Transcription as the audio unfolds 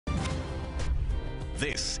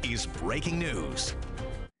This is breaking news.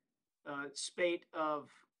 Spate of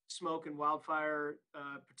smoke and wildfire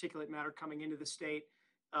particulate matter coming into the state.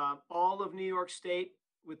 All of New York State,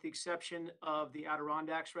 with the exception of the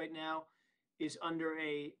Adirondacks right now, is under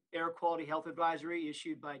a air quality health advisory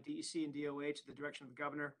issued by DEC and DOH at the direction of the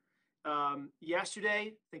governor.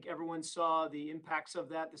 Yesterday, I think everyone saw the impacts of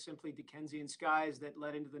that, the simply Dickensian skies that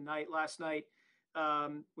led into the night last night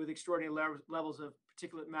with extraordinary levels of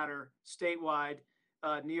particulate matter statewide.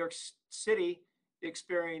 New York City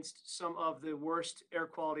experienced some of the worst air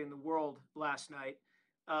quality in the world last night.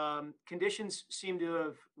 Conditions seem to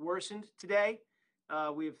have worsened today.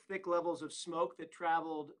 We have thick levels of smoke that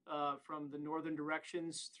traveled from the northern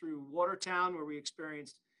directions through Watertown, where we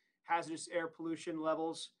experienced hazardous air pollution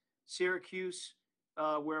levels, Syracuse,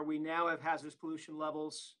 where we now have hazardous pollution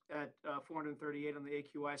levels at 438 on the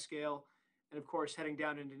AQI scale, and of course, heading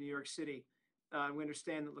down into New York City. We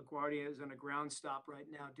understand that LaGuardia is on a ground stop right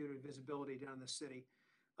now due to visibility down in the city.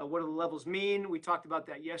 What do the levels mean? We talked about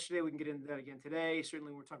that yesterday. We can get into that again today.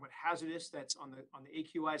 Certainly, we're talking about hazardous. That's on the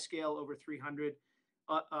AQI scale over 300.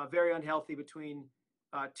 Very unhealthy between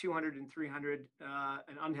 200 and 300,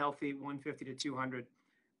 and unhealthy 150 to 200.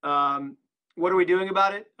 What are we doing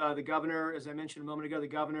about it? The governor, as I mentioned a moment ago, the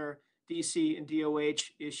governor, DC, and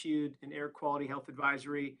DOH issued an air quality health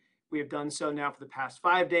advisory. We have done so now for the past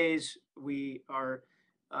 5 days. We are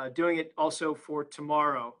doing it also for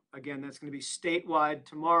tomorrow. Again, that's going to be statewide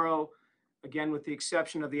tomorrow. Again, with the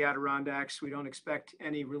exception of the Adirondacks, we don't expect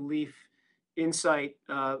any relief in sight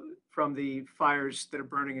from the fires that are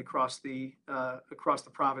burning across the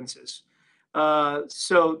provinces.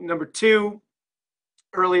 So number two,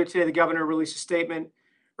 earlier today, the governor released a statement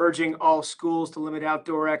urging all schools to limit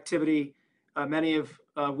outdoor activity, many of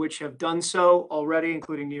which have done so already,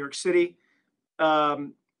 including New York City.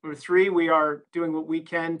 Number three, we are doing what we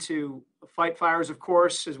can to fight fires, of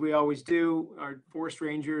course, as we always do. Our forest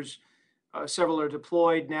rangers, several are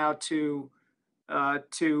deployed now to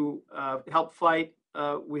help fight.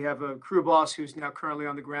 We have a crew boss who's now currently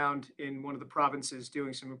on the ground in one of the provinces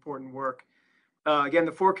doing some important work. Again,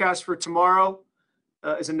 the forecast for tomorrow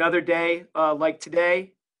is another day like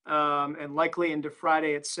today, and likely into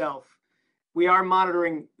Friday itself. We are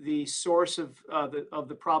monitoring the source of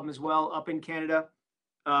the problem as well up in Canada.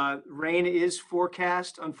 Rain is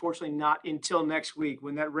forecast, unfortunately not until next week.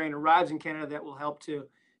 When that rain arrives in Canada, that will help to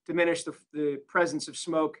diminish the presence of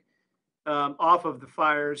smoke off of the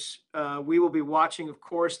fires. We will be watching, of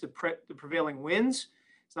course, the prevailing winds.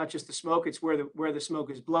 It's not just the smoke, it's where the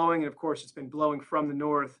smoke is blowing. And of course, it's been blowing from the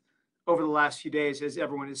north over the last few days, as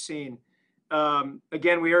everyone has seen.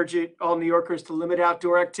 Again, we urge all New Yorkers to limit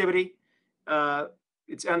outdoor activity.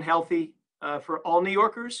 It's unhealthy for all New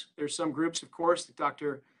Yorkers. There's some groups, of course, that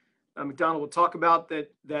Dr. McDonald will talk about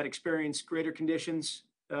that experience greater conditions,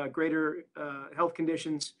 greater health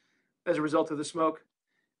conditions as a result of the smoke.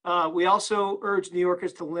 We also urge New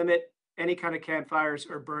Yorkers to limit any kind of campfires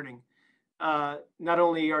or burning. Not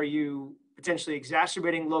only are you potentially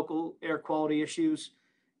exacerbating local air quality issues,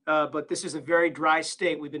 but this is a very dry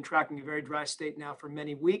state. We've been tracking a very dry state now for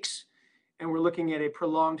many weeks, and we're looking at a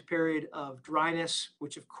prolonged period of dryness,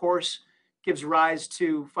 which of course gives rise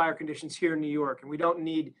to fire conditions here in New York. And we don't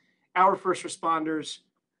need our first responders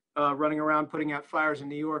running around putting out fires in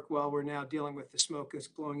New York while we're now dealing with the smoke that's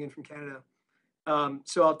blowing in from Canada.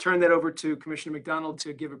 So I'll turn that over to Commissioner McDonald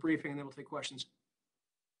to give a briefing, and then we'll take questions.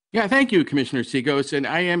 Yeah, thank you, Commissioner Seagos. And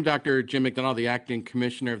I am Dr. Jim McDonald, the acting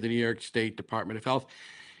commissioner of the New York State Department of Health.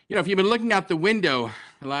 You know, if you've been looking out the window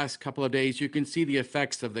the last couple of days, you can see the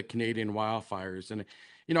effects of the Canadian wildfires. And,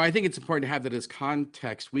 you know, I think it's important to have that as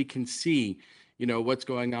context. We can see, you know, what's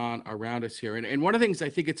going on around us here. And one of the things I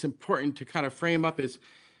think it's important to kind of frame up is,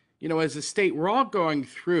 you know, as a state, we're all going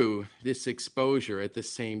through this exposure at the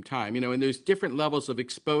same time, you know, and there's different levels of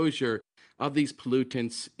exposure of these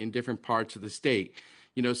pollutants in different parts of the state.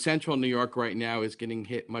 You know, central New York right now is getting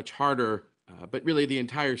hit much harder, but really the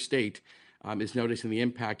entire state is noticing the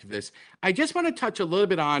impact of this. I just want to touch a little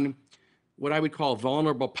bit on what I would call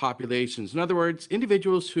vulnerable populations. In other words,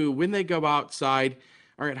 individuals who, when they go outside,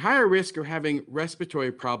 are at higher risk of having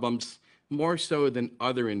respiratory problems more so than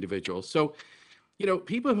other individuals. So, you know,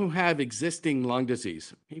 people who have existing lung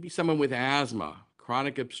disease, maybe someone with asthma,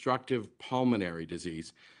 chronic obstructive pulmonary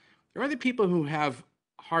disease, or other people who have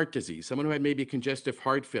heart disease, someone who had maybe congestive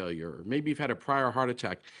heart failure, or maybe you've had a prior heart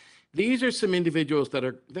attack. These are some individuals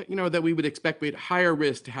that we would expect at higher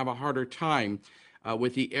risk to have a harder time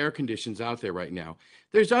with the air conditions out there right now.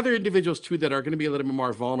 There's other individuals too that are going to be a little bit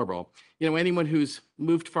more vulnerable. You know, anyone who's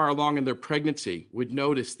moved far along in their pregnancy would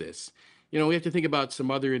notice this. we have to think about some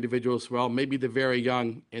other individuals as well, maybe the very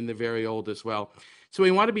young and the very old as well. So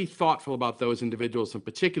we want to be thoughtful about those individuals in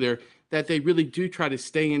particular, that they really do try to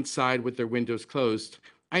stay inside with their windows closed.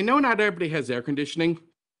 I know not everybody has air conditioning,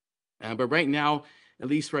 but right now, at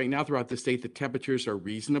least right now throughout the state, the temperatures are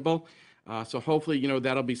reasonable. So hopefully,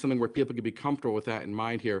 that'll be something where people can be comfortable with that in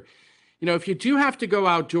mind here. If you do have to go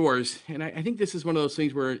outdoors, and I think this is one of those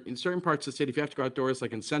things where in certain parts of the state, if you have to go outdoors,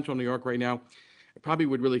 like in central New York right now, I probably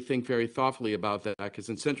would really think very thoughtfully about that, because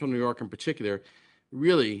in central New York in particular,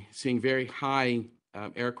 really seeing very high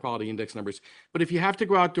air quality index numbers. But if you have to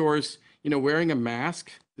go outdoors, wearing a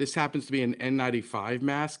mask, this happens to be an N95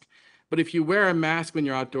 mask. But if you wear a mask when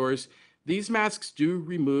you're outdoors, these masks do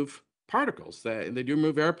remove particles. They do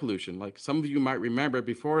remove air pollution. Like some of you might remember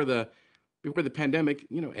before the pandemic,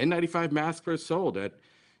 N95 masks were sold at,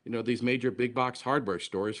 these major big box hardware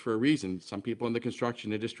stores for a reason. Some people in the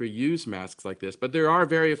construction industry use masks like this, but they are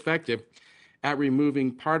very effective at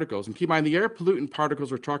removing particles. And keep in mind, the air pollutant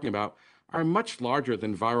particles we're talking about are much larger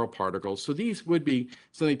than viral particles. So these would be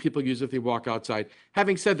something people use if they walk outside.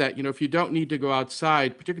 Having said that, if you don't need to go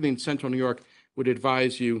outside, particularly in central New York, would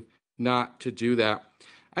advise you not to do that.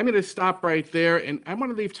 I'm going to stop right there, and I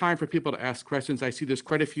want to leave time for people to ask questions. I see there's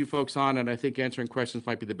quite a few folks on, and I think answering questions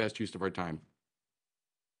might be the best use of our time.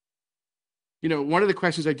 One of the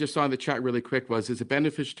questions I just saw in the chat really quick was, is it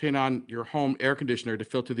beneficial to turn on your home air conditioner to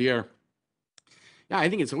filter the air? Yeah, I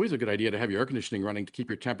think it's always a good idea to have your air conditioning running to keep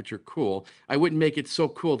your temperature cool. I wouldn't make it so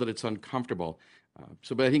cool that it's uncomfortable.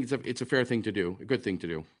 But I think it's a fair thing to do, a good thing to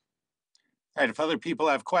do. All right, if other people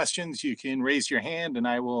have questions, you can raise your hand and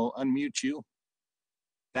I will unmute you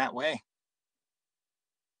that way.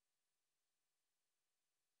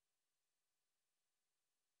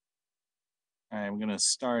 All right, I'm going to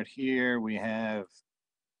start here. We have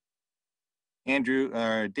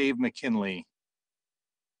Dave McKinley.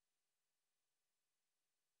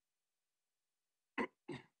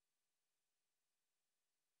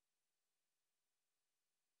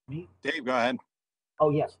 Me? Dave, go ahead. Oh,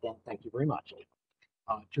 yes, thank you very much.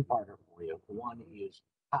 Two-parter for you. One is,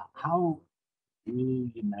 how do you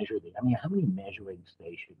measure how many measuring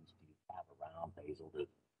stations do you have around Basil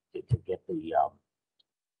to get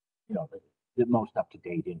the most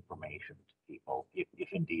up-to-date information to people, if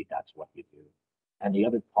indeed that's what you do? And the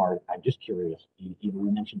other part, I'm just curious, you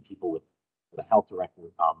mentioned people with a health director,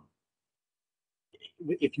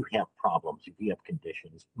 if you have problems, if you have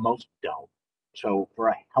conditions, most don't. So for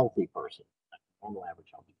a healthy person, a normal average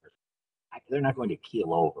healthy person, they're not going to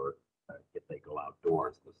keel over if they go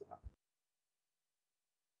outdoors.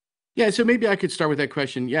 Yeah, so maybe I could start with that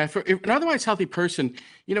question. Yeah, for an otherwise healthy person,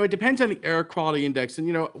 it depends on the air quality index. And,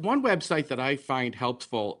 one website that I find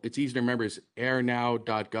helpful, it's easy to remember, is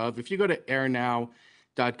airnow.gov. If you go to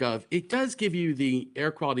airnow.gov, it does give you the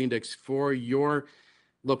air quality index for your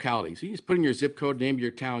locality. So you just put in your zip code, name of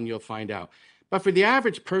your town, you'll find out. But for the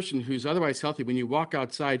average person who's otherwise healthy, when you walk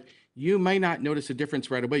outside, you may not notice a difference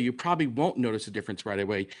right away. You probably won't notice a difference right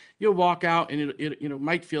away. You'll walk out and it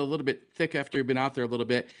might feel a little bit thick after you've been out there a little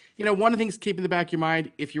bit. One of the things to keep in the back of your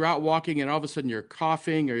mind, if you're out walking and all of a sudden you're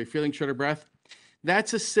coughing or you're feeling short of breath,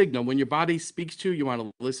 that's a signal. When your body speaks to you, you want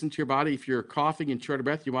to listen to your body. If you're coughing and short of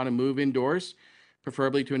breath, you want to move indoors,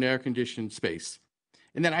 preferably to an air-conditioned space.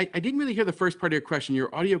 And then I didn't really hear the first part of your question.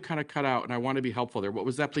 Your audio kind of cut out, and I want to be helpful there. What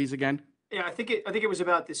was that, please, again? Yeah, I think it was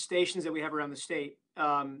about the stations that we have around the state.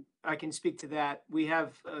 I can speak to that. We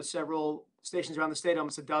have several stations around the state,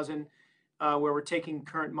 almost a dozen, where we're taking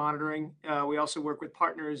current monitoring. We also work with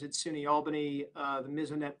partners at SUNY Albany, the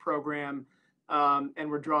MISONet program, and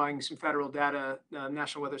we're drawing some federal data,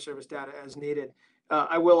 National Weather Service data as needed.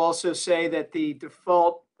 I will also say that the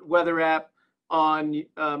default weather app on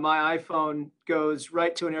my iPhone goes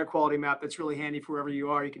right to an air quality map. That's really handy for wherever you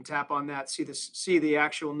are. You can tap on that, see the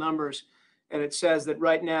actual numbers. And it says that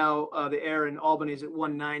right now the air in Albany is at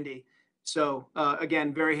 190. So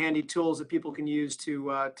again, very handy tools that people can use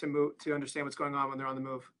to understand what's going on when they're on the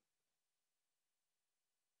move.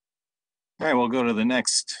 All right, we'll go to the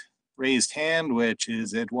next raised hand, which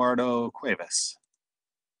is Eduardo Cuevas.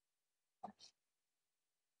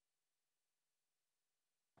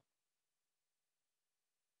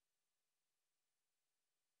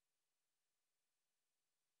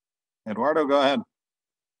 Eduardo, go ahead.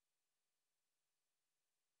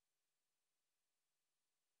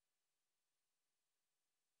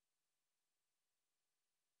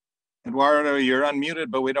 Eduardo, you're unmuted,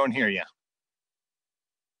 but we don't hear you.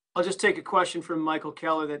 I'll just take a question from Michael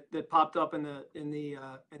Keller that popped up in the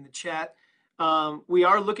chat. We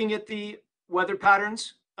are looking at the weather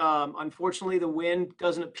patterns. Unfortunately, the wind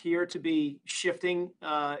doesn't appear to be shifting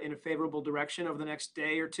in a favorable direction over the next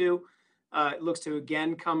day or two. It looks to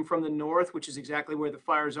again come from the north, which is exactly where the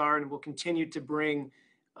fires are, and will continue to bring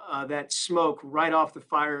that smoke right off the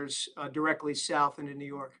fires directly south into New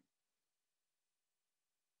York.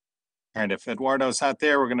 All right, if Eduardo's out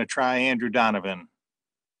there, we're going to try Andrew Donovan.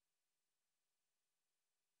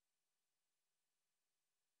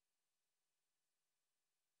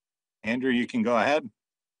 Andrew, you can go ahead.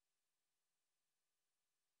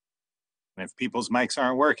 And if people's mics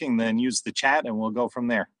aren't working, then use the chat and we'll go from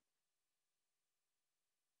there.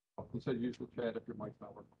 You said use the chat if your mic's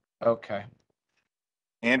not working. Okay.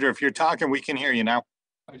 Andrew, if you're talking, we can hear you now.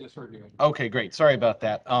 I just heard you. Okay, great. Sorry about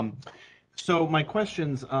that. So my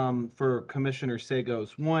questions for Commissioner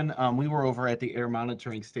Sagos. One, we were over at the air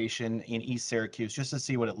monitoring station in East Syracuse just to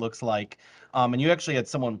see what it looks like. And you actually had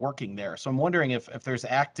someone working there. So I'm wondering if there's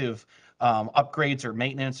active upgrades or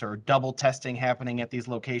maintenance or double testing happening at these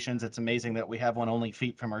locations. It's amazing that we have one only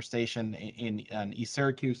feet from our station in East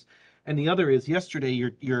Syracuse. And the other is yesterday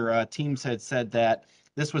your teams had said that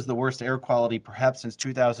this was the worst air quality perhaps since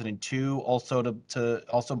 2002,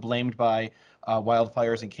 also blamed by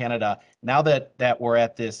wildfires in Canada. Now that we're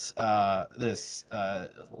at this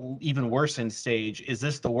even worsened stage, is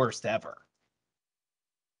this the worst ever?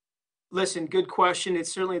 Listen, good question.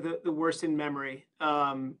 It's certainly the worst in memory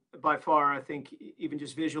by far. I think even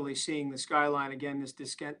just visually seeing the skyline again,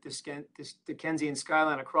 this Dickensian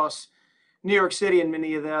skyline across New York City and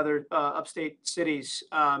many of the other upstate cities,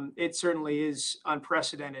 it certainly is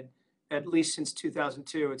unprecedented, at least since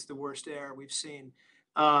 2002. It's the worst air we've seen.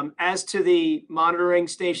 As to the monitoring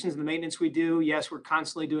stations and the maintenance we do, yes, we're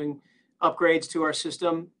constantly doing upgrades to our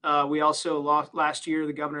system. We also last year,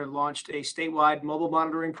 the governor launched a statewide mobile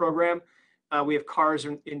monitoring program. We have cars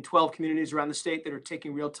in 12 communities around the state that are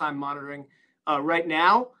taking real-time monitoring right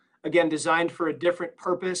now. Again, designed for a different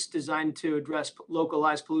purpose, designed to address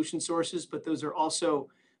localized pollution sources, but those are also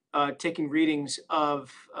taking readings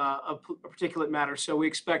of particulate matter. So we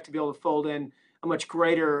expect to be able to fold in a much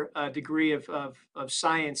greater degree of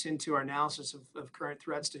science into our analysis of current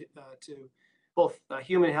threats to both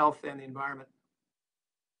human health and the environment.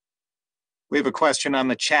 We have a question on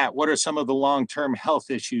the chat. What are some of the long-term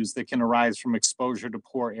health issues that can arise from exposure to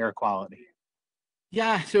poor air quality?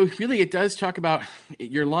 Yeah, so really it does talk about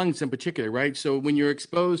your lungs in particular, right? So when you're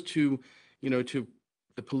exposed to, to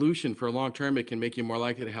the pollution for a long term, it can make you more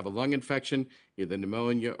likely to have a lung infection, either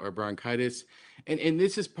pneumonia or bronchitis. And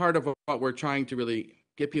this is part of what we're trying to really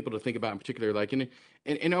get people to think about in particular. Like, and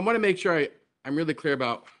I want to make sure I'm really clear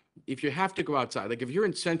about if you have to go outside, like if you're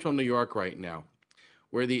in central New York right now,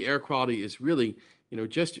 where the air quality is really,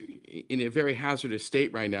 just in a very hazardous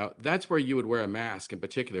state right now, that's where you would wear a mask in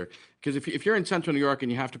particular. Because if you're in central New York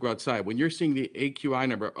and you have to go outside, when you're seeing the AQI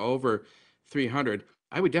number over 300,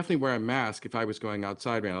 I would definitely wear a mask if I was going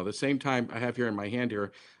outside right now. At the same time, I have here in my hand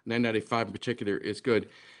here, 995 in particular is good.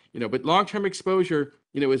 But long-term exposure,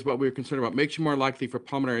 is what we're concerned about. Makes you more likely for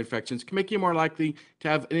pulmonary infections, can make you more likely to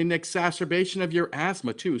have an exacerbation of your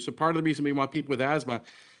asthma too. So part of the reason we want people with asthma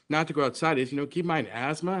not to go outside is, keep in mind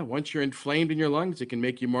asthma, once you're inflamed in your lungs, it can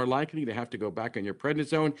make you more likely to have to go back on your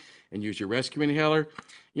prednisone and use your rescue inhaler.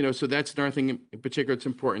 So that's another thing in particular that's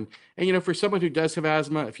important. And, for someone who does have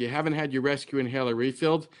asthma, if you haven't had your rescue inhaler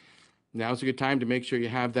refilled, now's a good time to make sure you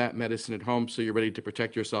have that medicine at home so you're ready to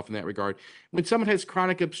protect yourself in that regard. When someone has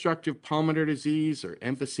chronic obstructive pulmonary disease or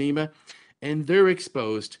emphysema and they're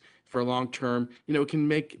exposed for a long term, it can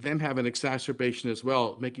make them have an exacerbation as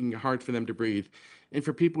well, making it hard for them to breathe. And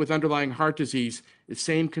for people with underlying heart disease, the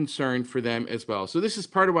same concern for them as well. So this is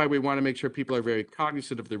part of why we want to make sure people are very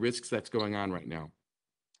cognizant of the risks that's going on right now.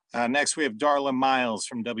 Next, we have Darla Miles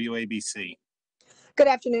from WABC. Good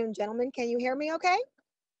afternoon, gentlemen. Can you hear me okay?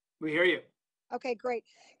 We hear you. Okay, great.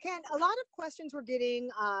 Ken, a lot of questions we're getting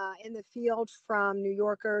in the field from New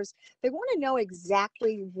Yorkers. They want to know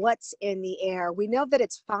exactly what's in the air. We know that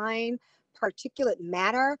it's fine particulate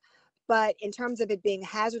matter, but in terms of it being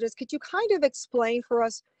hazardous, could you kind of explain for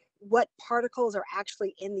us what particles are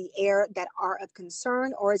actually in the air that are of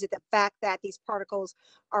concern? Or is it the fact that these particles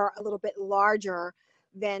are a little bit larger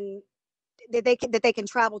than that they can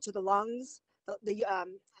travel to the lungs, the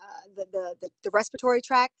respiratory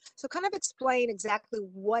tract? So kind of explain exactly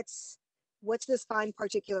what's this fine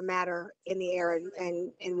particulate matter in the air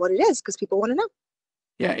and what it is, because people want to know.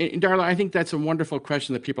 Yeah, and Darla, I think that's a wonderful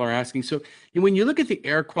question that people are asking. So when you look at the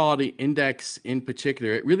air quality index in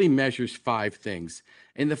particular, it really measures 5 things.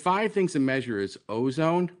 And the 5 things it measures is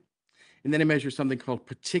ozone, and then it measures something called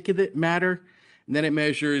particulate matter, and then it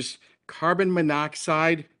measures carbon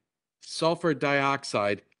monoxide, sulfur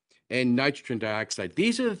dioxide, and nitrogen dioxide.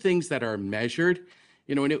 These are the things that are measured.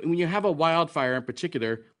 When you have a wildfire in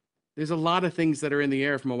particular, there's a lot of things that are in the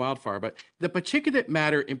air from a wildfire, but the particulate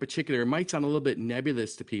matter in particular might sound a little bit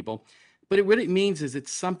nebulous to people, but what it means is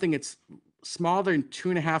it's something that's smaller than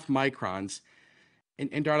 2.5 microns. And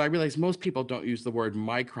Darla, I realize most people don't use the word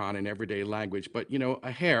micron in everyday language, but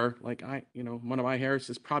a hair, like one of my hairs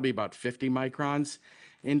is probably about 50 microns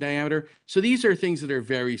in diameter. So these are things that are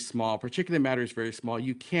very small. Particulate matter is very small.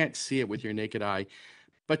 You can't see it with your naked eye.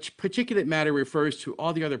 But particulate matter refers to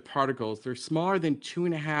all the other particles. They're smaller than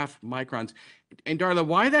 2.5 microns. And Darla,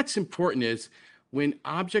 why that's important is when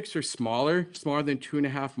objects are smaller than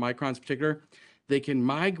 2.5 microns in particular, they can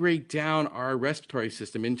migrate down our respiratory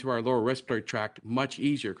system into our lower respiratory tract much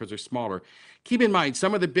easier because they're smaller. Keep in mind,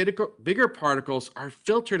 some of the bigger particles are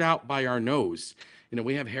filtered out by our nose.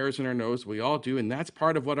 We have hairs in our nose, we all do, and that's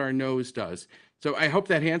part of what our nose does. So I hope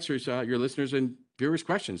that answers your listeners' and viewers'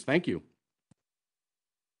 questions. Thank you.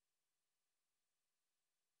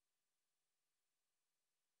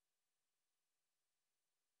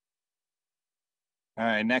 All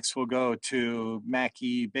right, next we'll go to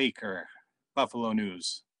Mackie Baker, Buffalo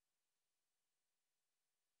News.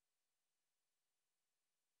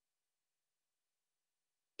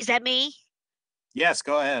 Is that me? Yes,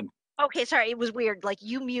 go ahead. Okay, sorry, it was weird. Like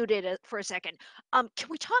you muted it for a second. Can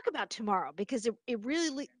we talk about tomorrow? Because it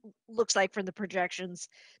really looks like from the projections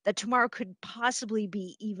that tomorrow could possibly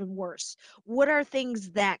be even worse. What are things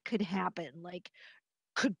that could happen? Like,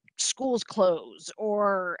 could schools close?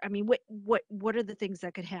 Or, I mean, what are the things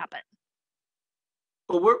that could happen?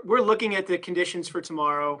 Well, we're looking at the conditions for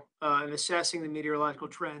tomorrow and assessing the meteorological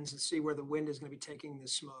trends and see where the wind is going to be taking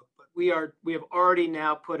this smoke. But we have already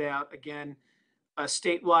now put out, again, a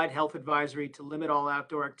statewide health advisory to limit all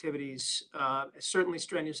outdoor activities, certainly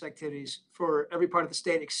strenuous activities for every part of the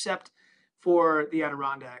state except for the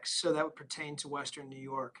Adirondacks. So that would pertain to Western New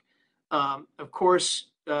York. Of course,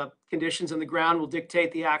 conditions on the ground will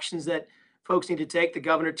dictate the actions that folks need to take. The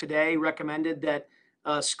governor today recommended that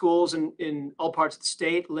schools in all parts of the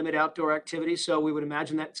state limit outdoor activities. So we would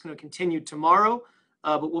imagine that it's going to continue tomorrow,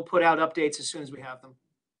 but we'll put out updates as soon as we have them.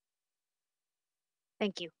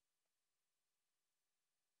 Thank you.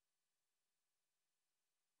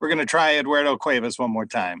 We're going to try Eduardo Cuevas one more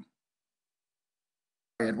time.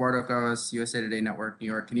 Eduardo Cuevas, USA Today Network, New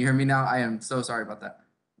York. Can you hear me now? I am so sorry about that.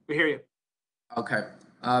 We hear you. Okay.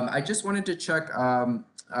 I just wanted to check,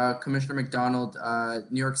 Commissioner McDonald,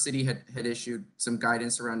 New York City had issued some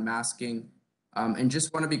guidance around masking. And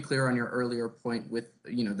just want to be clear on your earlier point with, the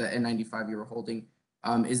N95 you were holding.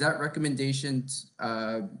 Is that recommendation,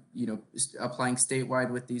 applying statewide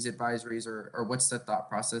with these advisories, or what's the thought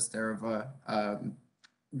process there of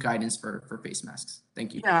guidance for face masks?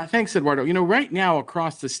 Thank you. Yeah, thanks, Eduardo. Right now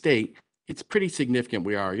across the state, it's pretty significant.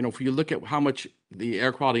 We are, if you look at how much the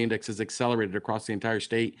air quality index has accelerated across the entire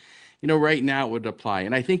state, right now it would apply.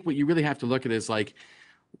 And I think what you really have to look at is like,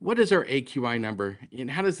 what is our AQI number and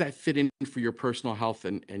how does that fit in for your personal health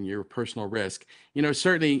and your personal risk?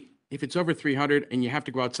 Certainly if it's over 300 and you have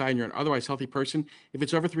to go outside and you're an otherwise healthy person, if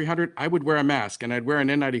it's over 300, I would wear a mask and I'd wear an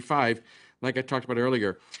N95 like I talked about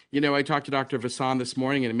earlier. I talked to Dr. Vassan this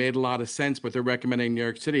morning and it made a lot of sense what they're recommending in New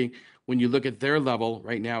York City when you look at their level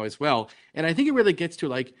right now as well. And I think it really gets to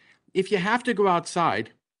like, if you have to go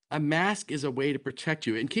outside, a mask is a way to protect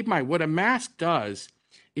you. And keep in mind, what a mask does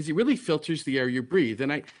is it really filters the air you breathe.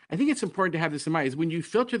 And I think it's important to have this in mind, is when you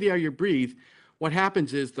filter the air you breathe, what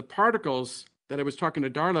happens is the particles that I was talking to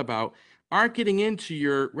Darla about aren't getting into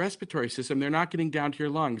your respiratory system. They're not getting down to your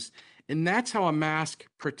lungs. And that's how a mask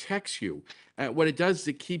protects you. What it does is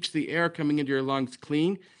it keeps the air coming into your lungs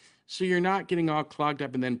clean, so you're not getting all clogged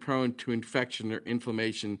up and then prone to infection or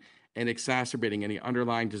inflammation and exacerbating any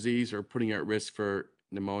underlying disease or putting you at risk for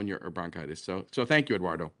pneumonia or bronchitis. So thank you,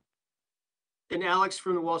 Eduardo. And Alex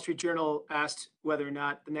from the Wall Street Journal asked whether or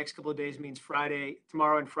not the next couple of days means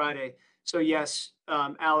tomorrow and Friday. So yes,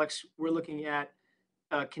 Alex, we're looking at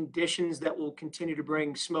conditions that will continue to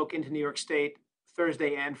bring smoke into New York State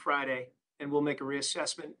Thursday and Friday, and we'll make a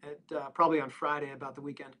reassessment at probably on Friday about the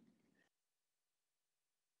weekend.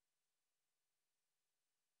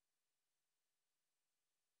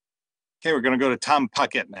 Okay, we're going to go to Tom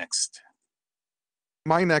Puckett next.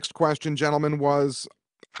 My next question, gentlemen, was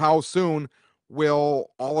how soon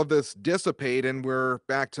will all of this dissipate and we're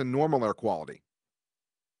back to normal air quality?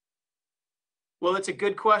 Well, it's a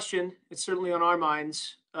good question. It's certainly on our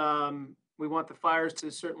minds. We want the fires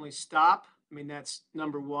to certainly stop. I mean, that's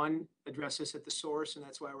number one, address this at the source, and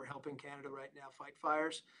that's why we're helping Canada right now fight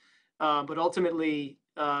fires. But ultimately,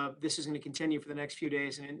 this is going to continue for the next few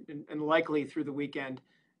days and likely through the weekend.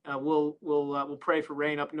 We'll pray for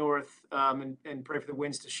rain up north and pray for the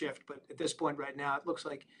winds to shift. But at this point right now, it looks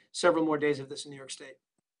like several more days of this in New York State.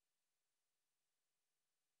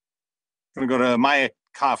 Gonna go to Maya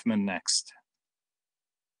Kaufman next.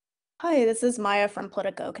 Hi, this is Maya from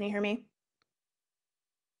Politico. Can you hear me?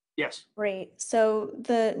 Yes. Great. So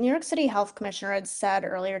the New York City Health Commissioner had said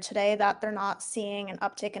earlier today that they're not seeing an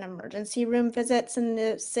uptick in emergency room visits in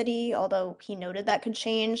the city, although he noted that could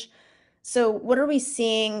change. So what are we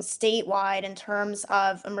seeing statewide in terms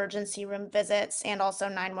of emergency room visits and also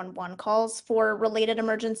 911 calls for related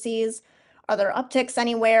emergencies? Are there upticks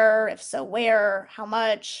anywhere? If so, where? How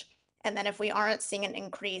much? And then if we aren't seeing an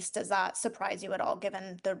increase, does that surprise you at all,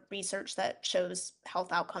 given the research that shows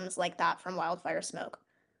health outcomes like that from wildfire smoke?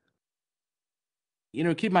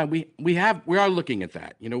 Keep in mind, we are looking at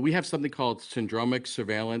that. We have something called syndromic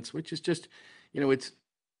surveillance, which is just, it's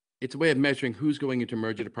a way of measuring who's going into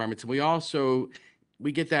emergency departments. And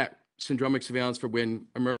we get that syndromic surveillance for when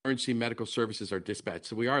emergency medical services are dispatched.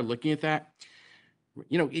 So we are looking at that.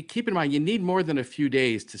 Keep in mind, you need more than a few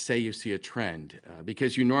days to say you see a trend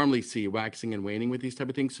because you normally see waxing and waning with these type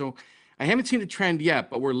of things. So I haven't seen a trend yet,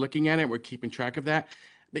 but we're looking at it. We're keeping track of that.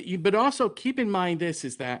 But also keep in mind this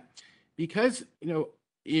is that because,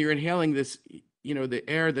 you're inhaling this, the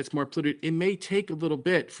air that's more polluted, it may take a little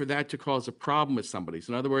bit for that to cause a problem with somebody.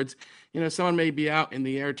 So in other words, someone may be out in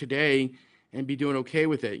the air today and be doing okay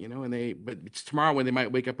with it, but it's tomorrow when they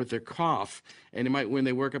might wake up with their cough and when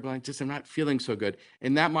they wake up like I'm not feeling so good.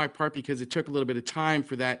 And that might part because it took a little bit of time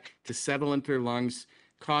for that to settle into their lungs,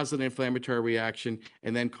 cause an inflammatory reaction,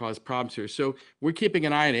 and then cause problems here. So we're keeping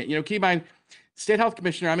an eye on it. Keep in mind, State Health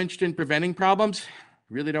Commissioner, I'm interested in preventing problems.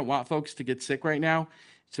 Really don't want folks to get sick right now.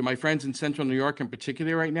 So my friends in Central New York in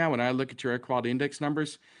particular right now, when I look at your air quality index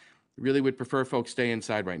numbers, really would prefer folks stay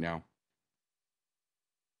inside right now.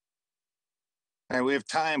 All right, we have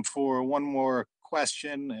time for one more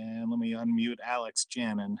question, and let me unmute Alex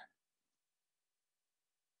Janin.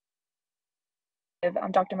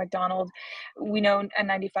 I'm Dr. McDonald. We know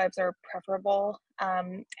N95s are preferable.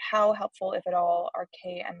 How helpful, if at all, are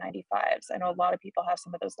KN95s? I know a lot of people have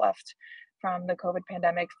some of those left from the COVID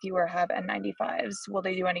pandemic. Fewer have N95s. Will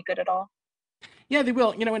they do any good at all? Yeah, they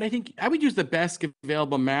will. And I think I would use the best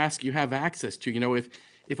available mask you have access to.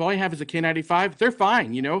 If all you have is a K95, they're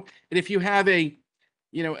fine. And if you have a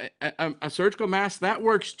surgical mask, that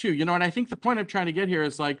works too. And I think the point I'm trying to get here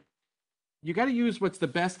is you got to use what's the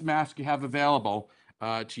best mask you have available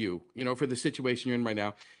to you, for the situation you're in right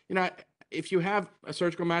now. If you have a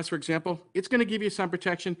surgical mask, for example, it's going to give you some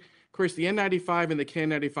protection. Of course, the N95 and the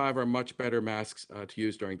KN95 are much better masks to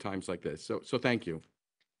use during times like this. So thank you.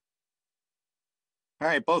 All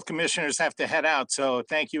right, both commissioners have to head out. So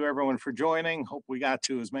thank you everyone for joining. Hope we got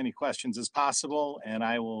to as many questions as possible. And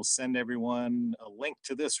I will send everyone a link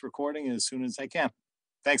to this recording as soon as I can.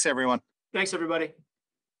 Thanks, everyone. Thanks, everybody.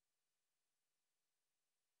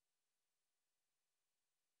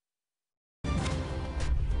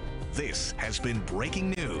 This has been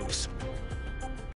breaking news.